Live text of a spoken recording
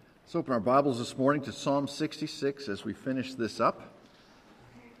Let's open our Bibles this morning to Psalm 66 as we finish this up.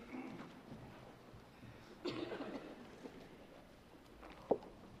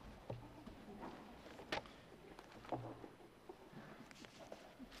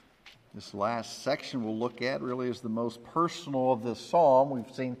 This last section we'll look at really is the most personal of the psalm. We've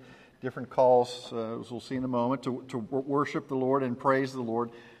seen different calls, as we'll see in a moment, to worship the Lord and praise the Lord.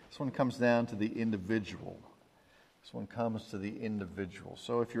 This one comes down to the individual. This one comes to the individual.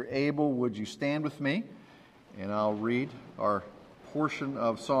 So if you're able, would you stand with me? And I'll read our portion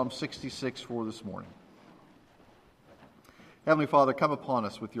of Psalm 66 for this morning. Heavenly Father, come upon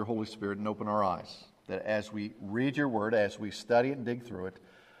us with your Holy Spirit and open our eyes, that as we read your word, as we study it and dig through it,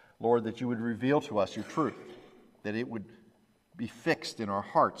 Lord, that you would reveal to us your truth, that it would be fixed in our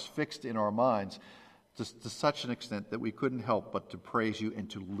hearts, fixed in our minds, to such an extent that we couldn't help but to praise you and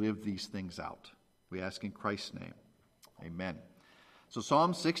to live these things out. We ask in Christ's name. Amen. So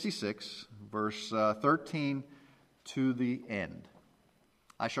Psalm 66, verse 13 to the end.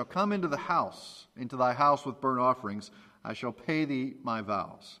 I shall come into thy house with burnt offerings. I shall pay thee my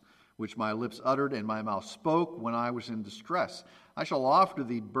vows, which my lips uttered and my mouth spoke when I was in distress. I shall offer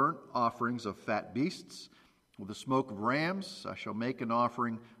thee burnt offerings of fat beasts. With the smoke of rams, I shall make an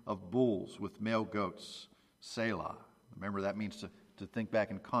offering of bulls with male goats. Selah. Remember, that means to think back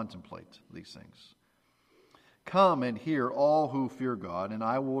and contemplate these things. Come and hear all who fear God, and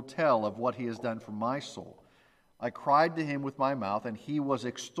I will tell of what he has done for my soul. I cried to him with my mouth, and he was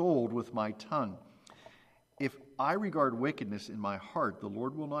extolled with my tongue. If I regard wickedness in my heart, the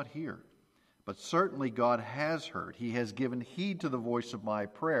Lord will not hear. But certainly God has heard. He has given heed to the voice of my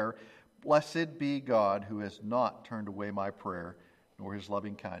prayer. Blessed be God who has not turned away my prayer, nor his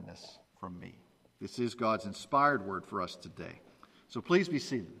loving kindness from me. This is God's inspired word for us today. So please be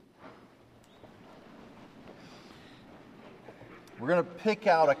seated. We're going to pick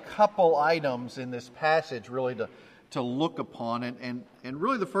out a couple items in this passage really to look upon. And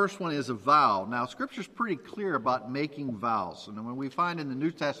really the first one is a vow. Now, Scripture's pretty clear about making vows. And when we find in the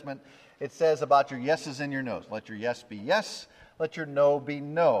New Testament, it says about your yeses and your nos. Let your yes be yes. Let your no be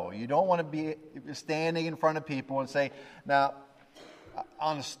no. You don't want to be standing in front of people and say, now,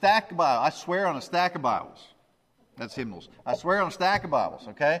 on a stack of Bibles, I swear on a stack of Bibles. That's hymnals. I swear on a stack of Bibles,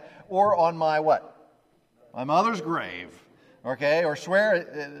 okay? Or on my what? My mother's grave. Okay, or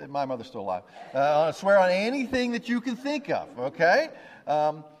swear, my mother's still alive, swear on anything that you can think of, okay?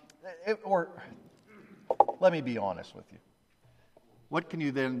 Or let me be honest with you. What can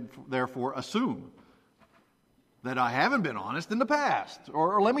you then therefore assume? That I haven't been honest in the past.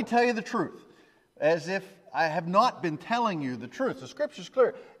 Or let me tell you the truth, as if I have not been telling you the truth. The Scripture's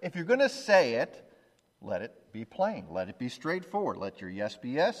clear. If you're going to say it, let it be plain. Let it be straightforward. Let your yes be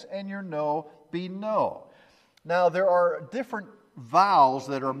yes and your no be no. Now, there are different vows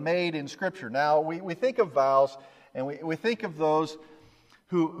that are made in Scripture. Now, we think of vows, and we think of those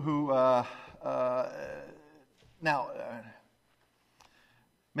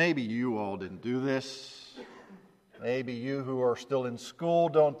maybe you all didn't do this. Maybe you who are still in school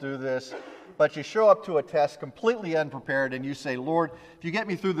don't do this. But you show up to a test completely unprepared, and you say, Lord, if you get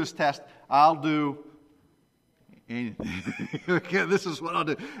me through this test, I'll do anything. Okay, this is what I'll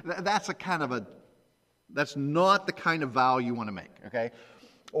do. That's not the kind of vow you want to make, okay?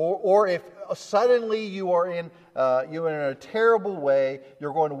 Or if suddenly you're in a terrible way,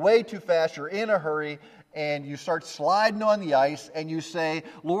 you're going way too fast, you're in a hurry, and you start sliding on the ice, and you say,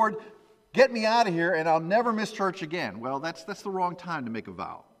 Lord, get me out of here, and I'll never miss church again. Well, that's the wrong time to make a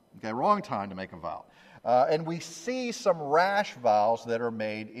vow, okay? Wrong time to make a vow. And we see some rash vows that are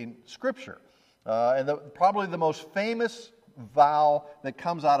made in Scripture. Probably the most famous vow that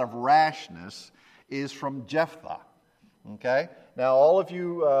comes out of rashness is from Jephthah, okay? Now, all of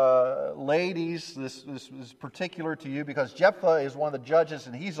you ladies, this is particular to you because Jephthah is one of the judges,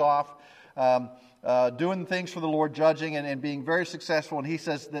 and he's off doing things for the Lord, judging and being very successful. And he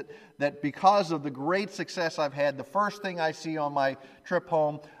says that because of the great success I've had, the first thing I see on my trip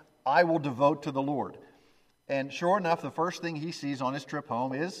home, I will devote to the Lord. And sure enough, the first thing he sees on his trip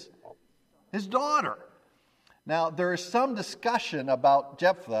home is his daughter. Now, there is some discussion about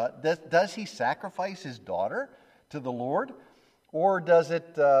Jephthah. Does he sacrifice his daughter to the Lord? Or does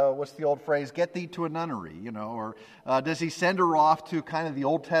it, what's the old phrase, get thee to a nunnery, or does he send her off to kind of the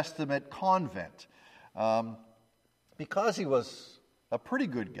Old Testament convent? Because he was a pretty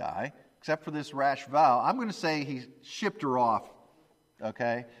good guy, except for this rash vow, I'm going to say he shipped her off,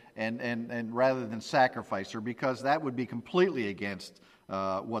 okay, and rather than sacrifice her, because that would be completely against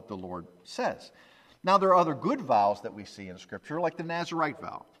what the Lord says. Now, there are other good vows that we see in Scripture, like the Nazirite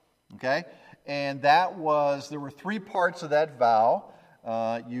vow, okay? And there were three parts of that vow.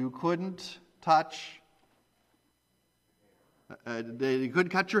 You couldn't touch. You couldn't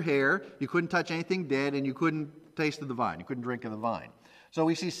cut your hair. You couldn't touch anything dead, and you couldn't taste of the vine. You couldn't drink of the vine. So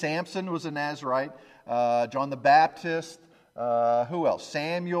we see Samson was a Nazirite. John the Baptist. Who else?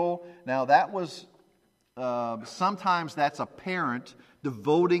 Samuel. Now that was sometimes that's a parent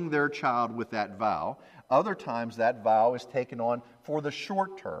devoting their child with that vow. Other times that vow is taken on for the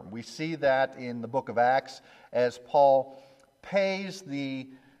short term. We see that in the book of Acts as Paul pays the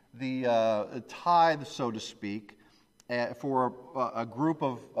tithe, so to speak, for a group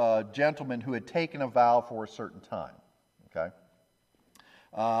of gentlemen who had taken a vow for a certain time. Okay?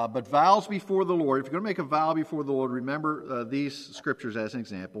 But vows before the Lord, if you're going to make a vow before the Lord, remember these scriptures as an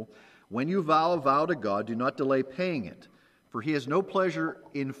example. When you vow a vow to God, do not delay paying it, for He has no pleasure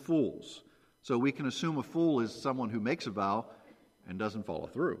in fools. So we can assume a fool is someone who makes a vow and doesn't follow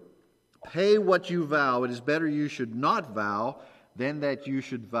through. Pay what you vow. It is better you should not vow than that you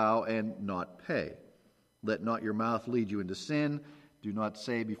should vow and not pay. Let not your mouth lead you into sin. Do not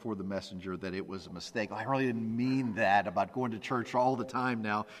say before the messenger that it was a mistake. I really didn't mean that about going to church all the time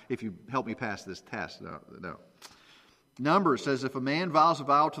now if you help me pass this test. No. Numbers says, if a man vows a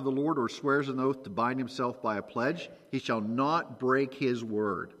vow to the Lord or swears an oath to bind himself by a pledge, he shall not break his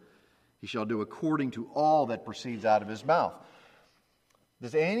word. He shall do according to all that proceeds out of his mouth.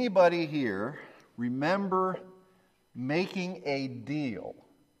 Does anybody here remember making a deal?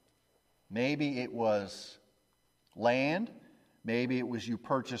 Maybe it was land. Maybe it was you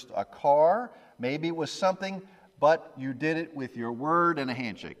purchased a car. Maybe it was something, but you did it with your word and a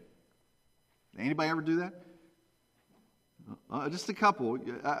handshake. Anybody ever do that? Just a couple.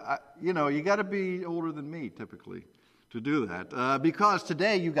 You got to be older than me typically to do that. Because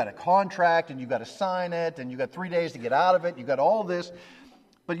today you've got a contract and you've got to sign it and you've got 3 days to get out of it. You've got all this.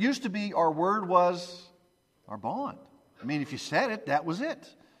 But it used to be our word was our bond. I mean, if you said it, that was it.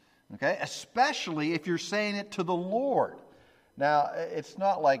 Okay? Especially if you're saying it to the Lord. Now, it's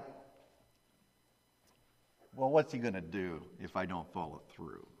not like, well, what's He going to do if I don't follow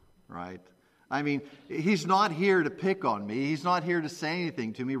through, right? I mean, He's not here to pick on me. He's not here to say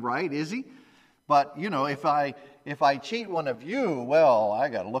anything to me, right? Is He? But, if I cheat one of you, well, I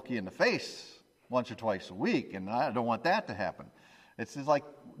got to look you in the face once or twice a week, and I don't want that to happen. It's like,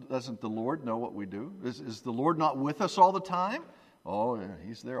 doesn't the Lord know what we do? Is the Lord not with us all the time? Oh, yeah,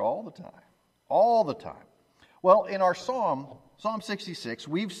 He's there all the time. All the time. Well, in our Psalm 66,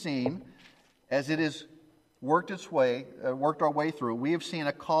 we've seen, as it has worked our way through, we have seen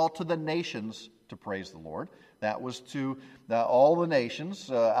a call to the nations to praise the Lord. That was to all the nations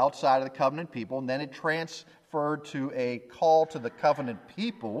outside of the covenant people, and then it transferred to a call to the covenant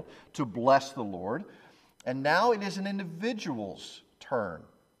people to bless the Lord. And now it is an individual's turn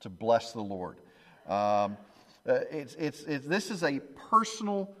to bless the Lord. This is a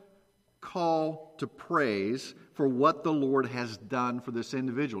personal call to praise for what the Lord has done for this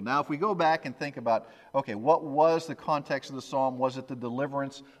individual. Now, if we go back and think about, okay, what was the context of the psalm? Was it the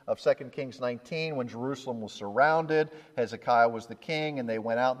deliverance of 2 Kings 19 when Jerusalem was surrounded? Hezekiah was the king, and they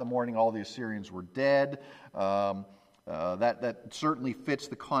went out in the morning, all the Assyrians were dead. That certainly fits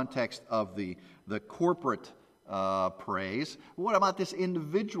the context of the corporate praise. What about this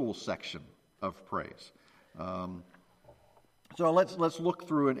individual section of praise? So let's look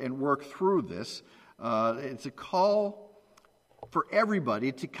through it and work through this. It's a call for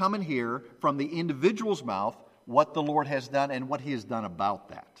everybody to come and hear from the individual's mouth what the Lord has done and what He has done about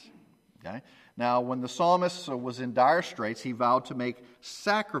that. Okay? Now, when the psalmist was in dire straits, he vowed to make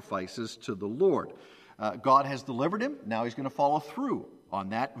sacrifices to the Lord. God has delivered him. Now he's going to follow through on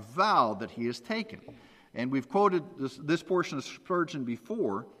that vow that he has taken. And we've quoted this portion of Spurgeon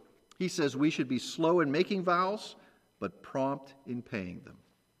before. He says we should be slow in making vows, but prompt in paying them.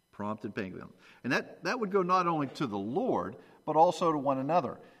 Prompt in paying them. And that would go not only to the Lord, but also to one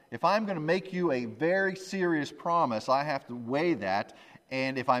another. If I'm going to make you a very serious promise, I have to weigh that.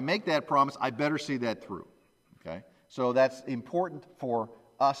 And if I make that promise, I better see that through. Okay? So that's important for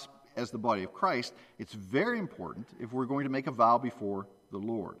us as the body of Christ. It's very important if we're going to make a vow before the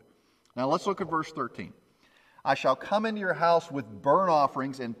Lord. Now let's look at verse 13. I shall come into your house with burnt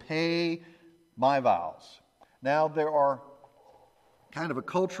offerings and pay my vows. Now there are kind of a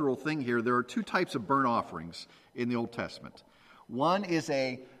cultural thing here. There are two types of burnt offerings in the Old Testament. One is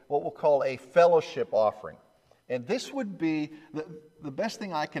what we'll call a fellowship offering. And this would be, the best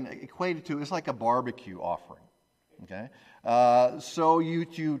thing I can equate it to is like a barbecue offering. Okay? So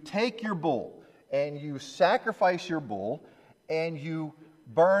you take your bull and you sacrifice your bull and you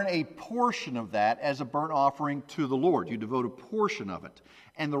burn a portion of that as a burnt offering to the Lord. You devote a portion of it.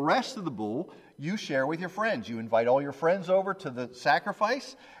 And the rest of the bull you share with your friends. You invite all your friends over to the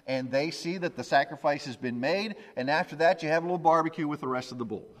sacrifice, and they see that the sacrifice has been made, and after that you have a little barbecue with the rest of the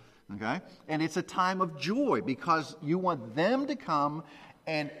bull. Okay? And it's a time of joy because you want them to come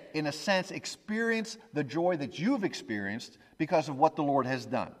and, in a sense, experience the joy that you've experienced because of what the Lord has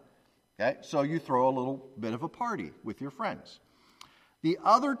done. Okay? So you throw a little bit of a party with your friends. The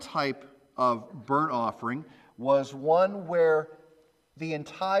other type of burnt offering was one where the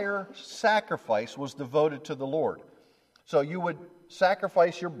entire sacrifice was devoted to the Lord. So you would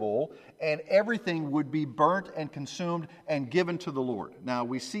sacrifice your bull, and everything would be burnt and consumed and given to the Lord. Now,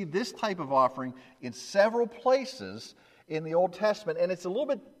 we see this type of offering in several places in the Old Testament, and it's a little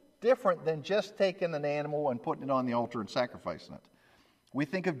bit different than just taking an animal and putting it on the altar and sacrificing it. We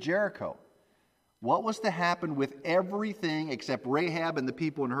think of Jericho. What was to happen with everything except Rahab and the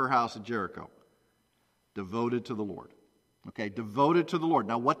people in her house at Jericho? Devoted to the Lord. Okay, devoted to the Lord.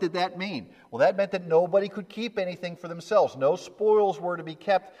 Now, what did that mean? Well, that meant that nobody could keep anything for themselves. No spoils were to be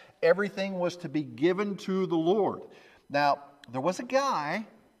kept. Everything was to be given to the Lord. Now, there was a guy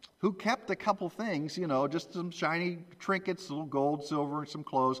who kept a couple things, just some shiny trinkets, a little gold, silver, and some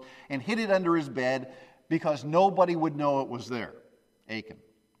clothes, and hid it under his bed because nobody would know it was there. Achan.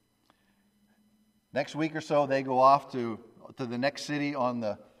 Next week or so, they go off to the next city on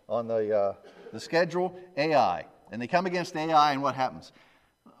the schedule, Ai. And they come against Ai, and what happens?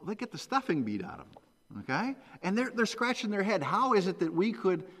 They get the stuffing beat out of them, okay? And they're scratching their head. How is it that we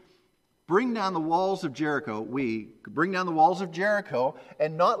could bring down the walls of Jericho,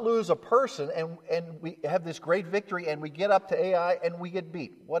 and not lose a person, and we have this great victory, and we get up to Ai, and we get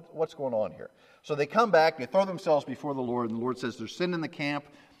beat? What's going on here? So they come back, they throw themselves before the Lord, and the Lord says there's sin in the camp.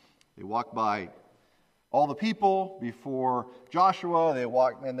 They walk by all the people before Joshua. They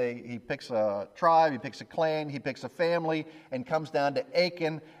walk, and he picks a tribe, he picks a clan, he picks a family, and comes down to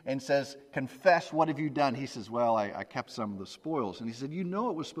Achan and says, confess, what have you done? He says, well, I kept some of the spoils. And he said, it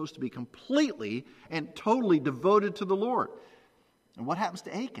was supposed to be completely and totally devoted to the Lord. And what happens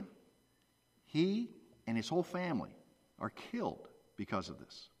to Achan? He and his whole family are killed because of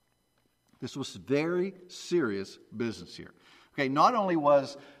this. This was very serious business here. Okay, not only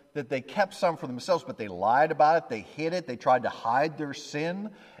was that they kept some for themselves, but they lied about it, they hid it, they tried to hide their sin.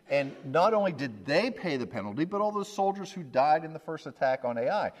 And not only did they pay the penalty, but all those soldiers who died in the first attack on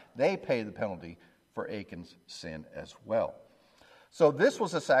Ai, they paid the penalty for Achan's sin as well. So this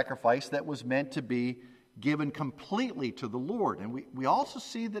was a sacrifice that was meant to be given completely to the Lord. And we also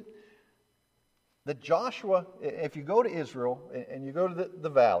see that Joshua, if you go to Israel and you go to the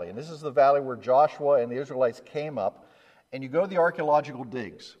valley, and this is the valley where Joshua and the Israelites came up, and you go to the archaeological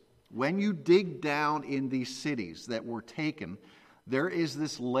digs, when you dig down in these cities that were taken, there is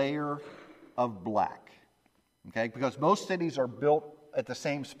this layer of black, okay? Because most cities are built at the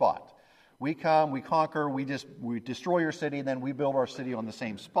same spot. We come, we conquer, we destroy your city, and then we build our city on the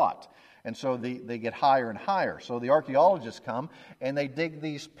same spot. And so they get higher and higher. So the archaeologists come, and they dig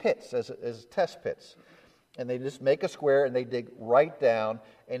these pits as test pits. And they just make a square, and they dig right down.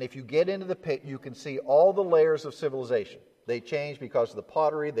 And if you get into the pit, you can see all the layers of civilization. They change because of the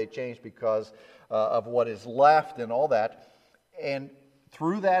pottery. They change because of what is left and all that. And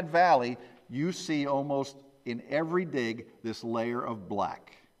through that valley, you see almost in every dig this layer of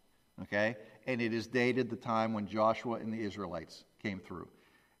black. Okay? And it is dated the time when Joshua and the Israelites came through.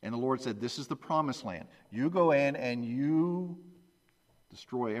 And the Lord said, this is the promised land. You go in and you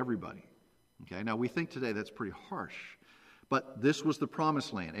destroy everybody. Okay? Now, we think today that's pretty harsh. But this was the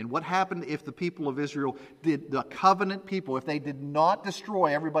promised land. And what happened if the people of Israel, the covenant people, if they did not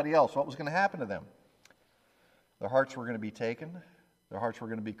destroy everybody else, what was going to happen to them? Their hearts were going to be taken. Their hearts were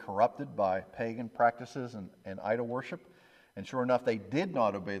going to be corrupted by pagan practices and idol worship. And sure enough, they did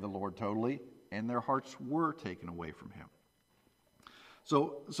not obey the Lord totally, and their hearts were taken away from him.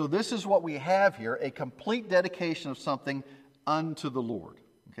 So this is what we have here, a complete dedication of something unto the Lord.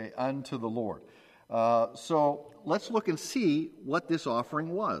 Okay, unto the Lord. So let's look and see what this offering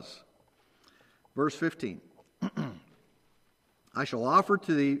was. Verse 15. I shall offer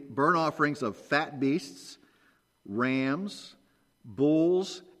to thee burnt offerings of fat beasts, rams,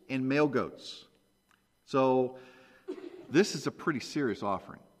 bulls, and male goats. So this is a pretty serious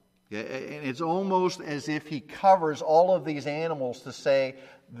offering. And it's almost as if he covers all of these animals to say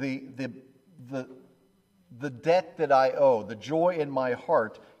the debt that I owe, the joy in my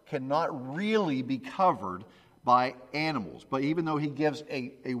heart, cannot really be covered by animals. But even though he gives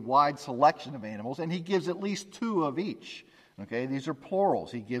a wide selection of animals, and he gives at least two of each. Okay, these are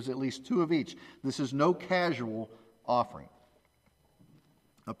plurals. He gives at least two of each. This is no casual offering.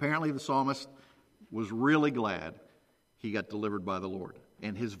 Apparently the psalmist was really glad he got delivered by the Lord.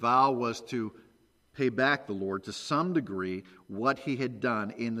 And his vow was to pay back the Lord to some degree what he had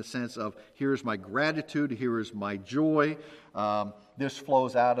done, in the sense of, here's my gratitude, here is my joy. This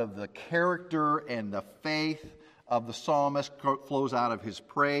flows out of the character and the faith of the psalmist, flows out of his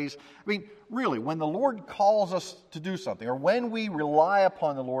praise. I mean, really, when the Lord calls us to do something, or when we rely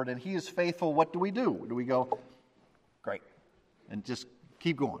upon the Lord and he is faithful, what do? Do we go, great, and just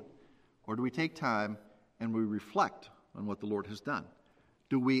keep going? Or do we take time and we reflect on what the Lord has done?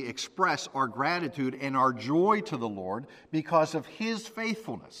 Do we express our gratitude and our joy to the Lord because of his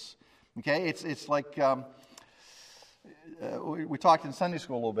faithfulness? Okay, it's like we talked in Sunday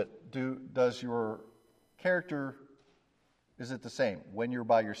school a little bit. Does your character, is it the same? When you're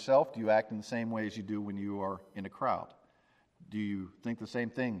by yourself, do you act in the same way as you do when you are in a crowd? Do you think the same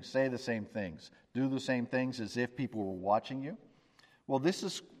things, say the same things, do the same things as if people were watching you? Well, this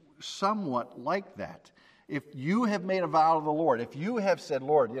is somewhat like that. If you have made a vow to the Lord, if you have said,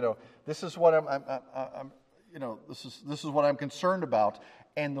 Lord, this is what this is what I'm concerned about,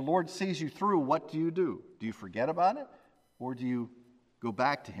 and the Lord sees you through, what do? Do you forget about it, or do you go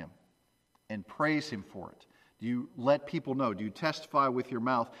back to him and praise him for it? Do you let people know? Do you testify with your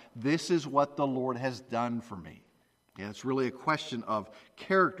mouth, this is what the Lord has done for me? Okay, it's really a question of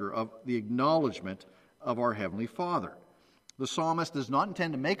character, of the acknowledgement of our Heavenly Father. The psalmist does not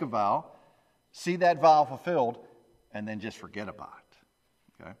intend to make a vow, see that vow fulfilled, and then just forget about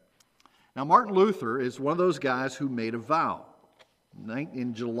it. Okay? Now, Martin Luther is one of those guys who made a vow.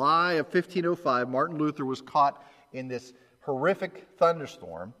 In July of 1505, Martin Luther was caught in this horrific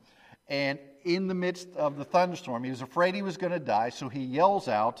thunderstorm, and in the midst of the thunderstorm, he was afraid he was going to die, so he yells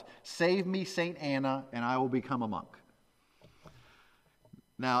out, "Save me, St. Anna, and I will become a monk."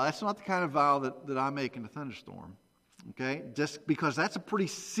 Now, that's not the kind of vow that I make in a thunderstorm, okay? Just because that's a pretty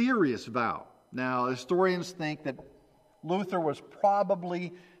serious vow. Now, historians think that Luther was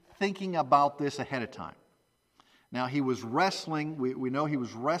probably thinking about this ahead of time. Now, he was wrestling, we know he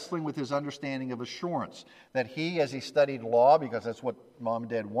was wrestling with his understanding of assurance, that he, as he studied law, because that's what Mom and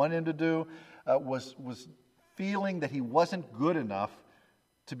Dad wanted him to do, was feeling that he wasn't good enough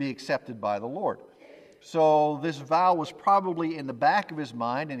to be accepted by the Lord. So this vow was probably in the back of his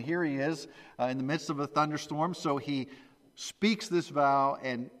mind, and here he is in the midst of a thunderstorm. So he speaks this vow,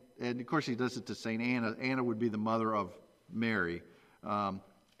 and of course he does it to St. Anna. Anna would be the mother of Mary.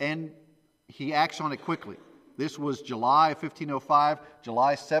 And he acts on it quickly. This was July of 1505,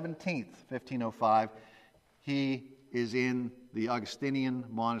 July 17th, 1505. He is in the Augustinian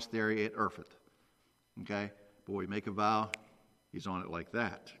monastery at Erfurt. Okay? Boy, make a vow, he's on it like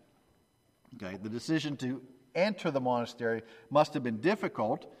that. Okay? The decision to enter the monastery must have been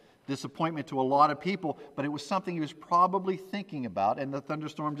difficult, disappointment to a lot of people, but it was something he was probably thinking about, and the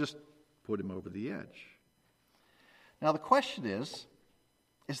thunderstorm just put him over the edge. Now the question is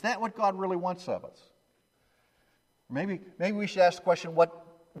that what God really wants of us? Maybe we should ask the question,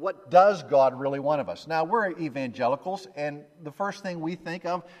 what does God really want of us? Now, we're evangelicals, and the first thing we think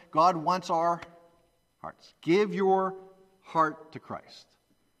of, God wants our hearts. Give your heart to Christ.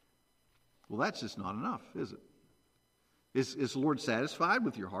 Well, that's just not enough, is it? Is the Lord satisfied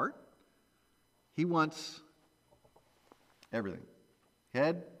with your heart? He wants everything,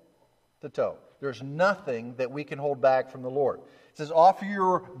 head to toe. There's nothing that we can hold back from the Lord. It says, offer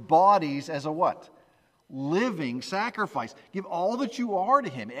your bodies as a what? Living sacrifice. Give all that you are to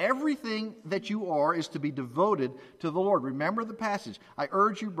him. Everything that you are is to be devoted to the Lord. Remember the passage. I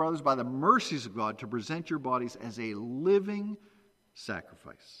urge you, brothers, by the mercies of God, to present your bodies as a living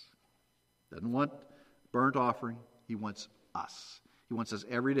sacrifice. Doesn't want burnt offering. He wants us. He wants us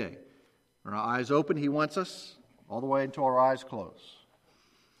every day. When our eyes open, he wants us all the way until our eyes close.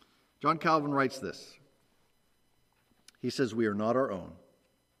 John Calvin writes this. He says, we are not our own.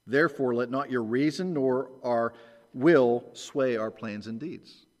 Therefore, let not your reason nor our will sway our plans and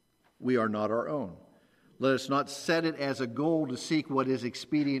deeds. We are not our own. Let us not set it as a goal to seek what is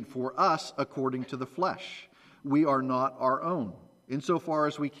expedient for us according to the flesh. We are not our own. Insofar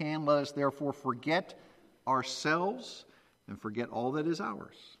as we can, let us therefore forget ourselves and forget all that is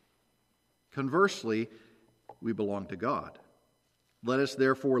ours. Conversely, we belong to God. Let us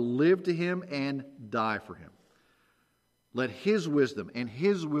therefore live to him and die for him. Let his wisdom and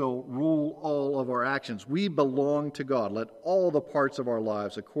his will rule all of our actions. We belong to God. Let all the parts of our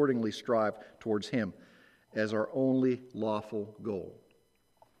lives accordingly strive towards him as our only lawful goal.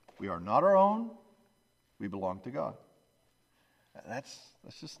 We are not our own. We belong to God. That's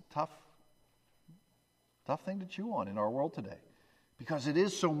just a tough thing to chew on in our world today, because it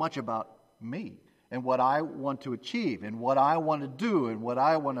is so much about me and what I want to achieve and what I want to do and what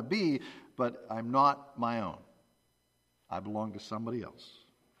I want to be, but I'm not my own. I belong to somebody else.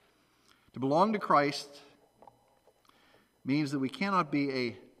 To belong to Christ means that we cannot be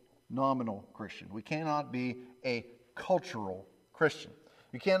a nominal Christian. We cannot be a cultural Christian.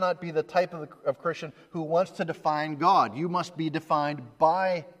 You cannot be the type of Christian who wants to define God. You must be defined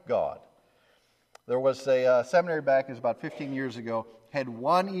by God. There was a seminary back, it was about 15 years ago, had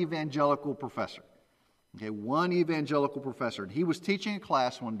one evangelical professor. Okay, one evangelical professor. And he was teaching a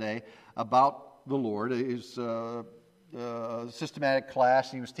class one day about the Lord. It was a systematic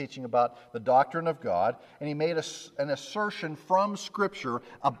class. He was teaching about the doctrine of God. And he made an assertion from Scripture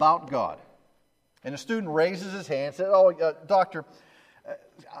about God. And a student raises his hand and said, doctor,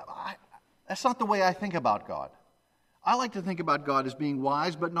 that's not the way I think about God. I like to think about God as being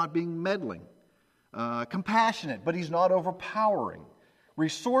wise but not being meddling. Compassionate, but he's not overpowering.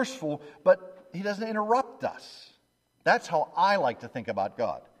 Resourceful, but he doesn't interrupt us. That's how I like to think about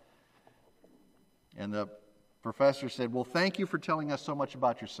God. And the professor said, well, thank you for telling us so much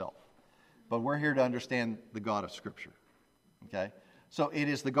about yourself. But we're here to understand the God of Scripture. Okay? So it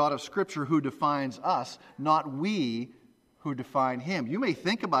is the God of Scripture who defines us, not we who define him. You may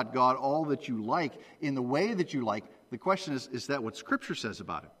think about God all that you like in the way that you like. The question is that what Scripture says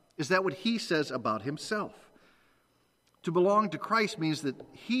about him? Is that what he says about himself? To belong to Christ means that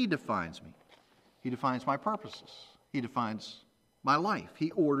he defines me. He defines my purposes. He defines my life. He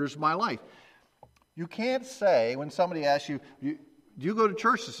orders my life. You can't say, when somebody asks you, do you go to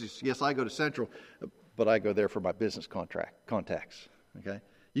church? Yes, I go to Central, but I go there for my business contacts. Okay?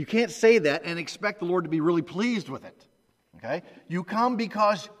 You can't say that and expect the Lord to be really pleased with it. Okay? You come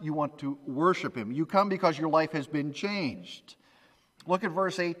because you want to worship him. You come because your life has been changed. Look at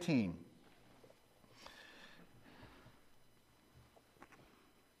verse 18.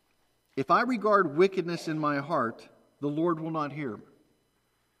 If I regard wickedness in my heart, the Lord will not hear.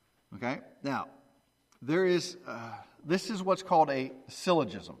 Okay? Now, this is what's called a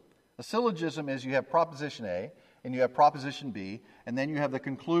syllogism. A syllogism is you have proposition A, and you have proposition B, and then you have the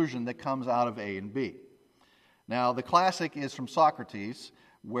conclusion that comes out of A and B. Now, the classic is from Socrates,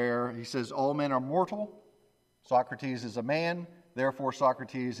 where he says, all men are mortal. Socrates is a man, therefore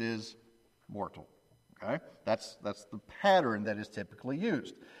Socrates is mortal. Okay? That's the pattern that is typically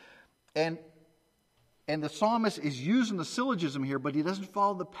used. And the psalmist is using the syllogism here, but he doesn't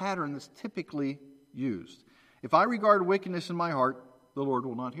follow the pattern that's typically used. If I regard wickedness in my heart, the Lord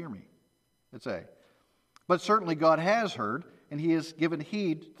will not hear me. That's A. But certainly God has heard, and he has given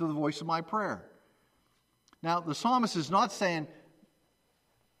heed to the voice of my prayer. Now, the psalmist is not saying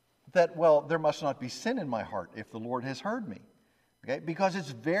that, well, there must not be sin in my heart if the Lord has heard me. Okay? Because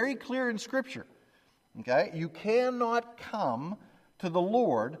it's very clear in Scripture. Okay? You cannot come to the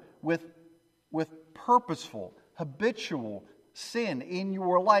Lord with purposeful, habitual sin in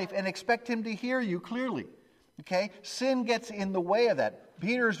your life and expect him to hear you clearly. Okay? Sin gets in the way of that.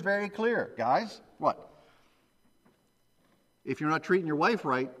 Peter's very clear. Guys, what? If you're not treating your wife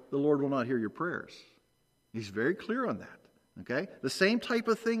right, the Lord will not hear your prayers. He's very clear on that. Okay? The same type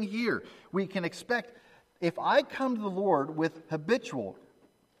of thing here. We can expect, if I come to the Lord with habitual,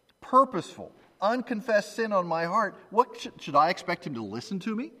 purposeful, unconfessed sin on my heart, what should I expect him to listen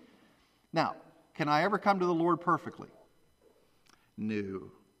to me? Now, can I ever come to the Lord perfectly?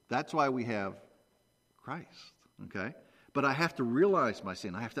 No. That's why we have Christ. Okay? But I have to realize my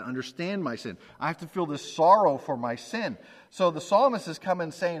sin. I have to understand my sin. I have to feel this sorrow for my sin. So the psalmist is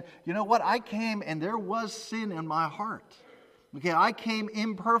coming saying, you know what? I came and there was sin in my heart. Okay, I came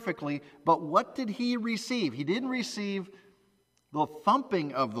imperfectly, but what did he receive? He didn't receive the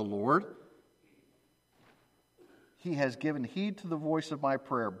thumping of the Lord. He has given heed to the voice of my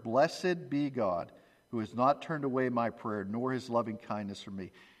prayer. Blessed be God, who has not turned away my prayer, nor his loving kindness from me.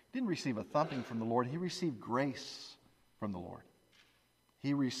 He didn't receive a thumping from the Lord. He received grace from the Lord.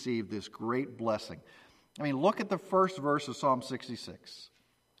 He received this great blessing. I mean, look at the first verse of Psalm 66.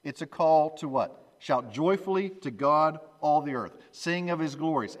 It's a call to what? Shout joyfully to God, all the earth. Sing of his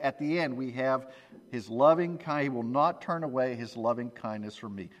glories. At the end, we have his loving kindness. He will not turn away his loving kindness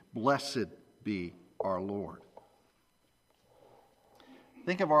from me. Blessed be our Lord.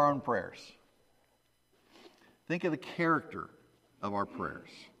 Think of our own prayers. Think of the character of our prayers.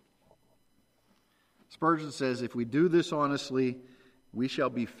 Spurgeon says, if we do this honestly, we shall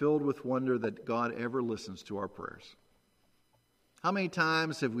be filled with wonder that God ever listens to our prayers. How many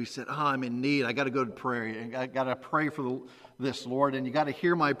times have we said, I'm in need, I got to go to prayer, I got to pray for this, Lord, and you got to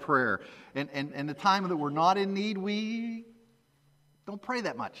hear my prayer. And the time that we're not in need, we don't pray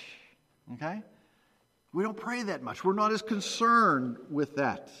that much. Okay? We don't pray that much. We're not as concerned with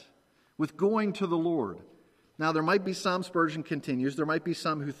that, with going to the Lord. Now, there might be some, Spurgeon continues, there might be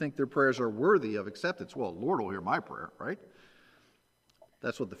some who think their prayers are worthy of acceptance. Well, the Lord will hear my prayer, right?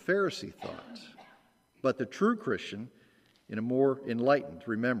 That's what the Pharisee thought. But the true Christian, in a more enlightened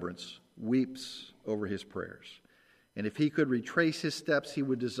remembrance, weeps over his prayers. And if he could retrace his steps, he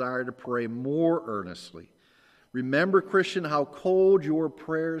would desire to pray more earnestly. Remember, Christian, how cold your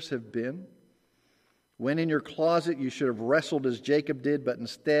prayers have been. When in your closet you should have wrestled as Jacob did, but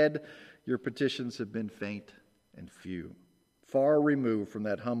instead your petitions have been faint and few, far removed from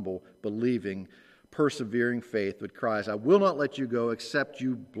that humble, believing, persevering faith that cries, I will not let you go except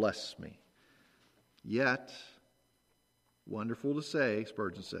you bless me. Yet, wonderful to say,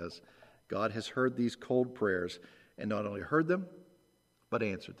 Spurgeon says, God has heard these cold prayers, and not only heard them, but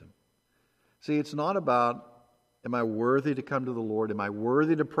answered them. See, it's not about, am I worthy to come to the Lord? Am I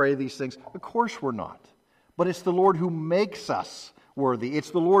worthy to pray these things? Of course we're not. But it's the Lord who makes us worthy.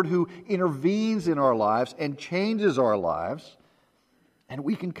 It's the Lord who intervenes in our lives and changes our lives. And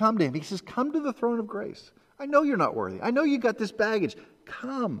we can come to Him. He says, come to the throne of grace. I know you're not worthy. I know you got this baggage.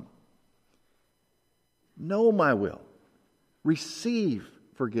 Come. Know my will. Receive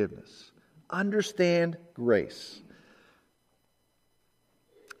forgiveness. Understand grace.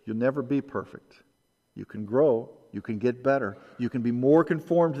 You'll never be perfect. You can grow. You can get better. You can be more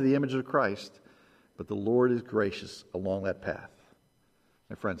conformed to the image of Christ. But the Lord is gracious along that path.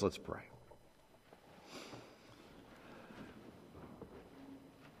 My friends, let's pray.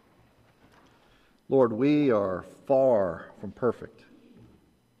 Lord, we are far from perfect.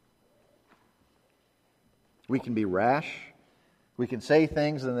 We can be rash. We can say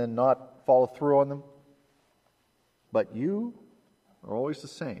things and then not follow through on them. But you are always the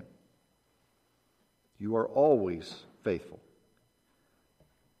same. You are always faithful.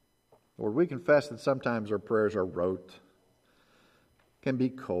 Lord, we confess that sometimes our prayers are rote, can be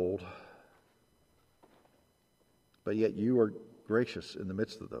cold, but yet you are gracious in the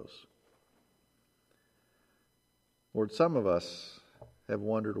midst of those. Lord, some of us have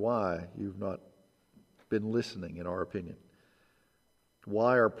wondered why you've not been listening, in our opinion.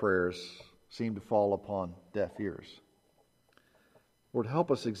 Why our prayers seem to fall upon deaf ears. Lord, help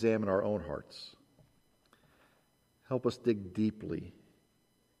us examine our own hearts. Help us dig deeply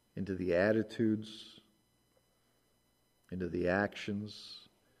into the attitudes, into the actions,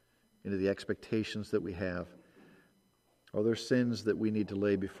 into the expectations that we have. Are there sins that we need to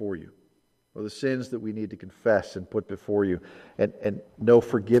lay before you? Are there sins that we need to confess and put before you and know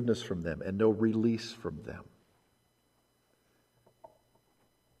forgiveness from them and know release from them?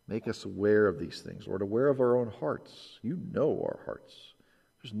 Make us aware of these things, Lord, aware of our own hearts. You know our hearts.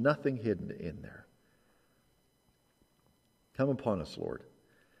 There's nothing hidden in there. Come upon us, Lord,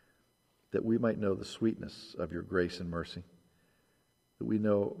 that we might know the sweetness of your grace and mercy, that we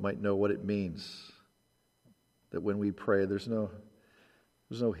might know what it means, that when we pray, there's no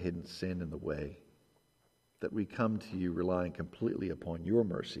hidden sin in the way, that we come to you relying completely upon your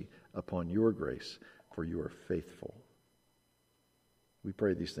mercy, upon your grace, for you are faithful. We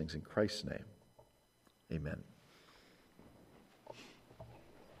pray these things in Christ's name. Amen.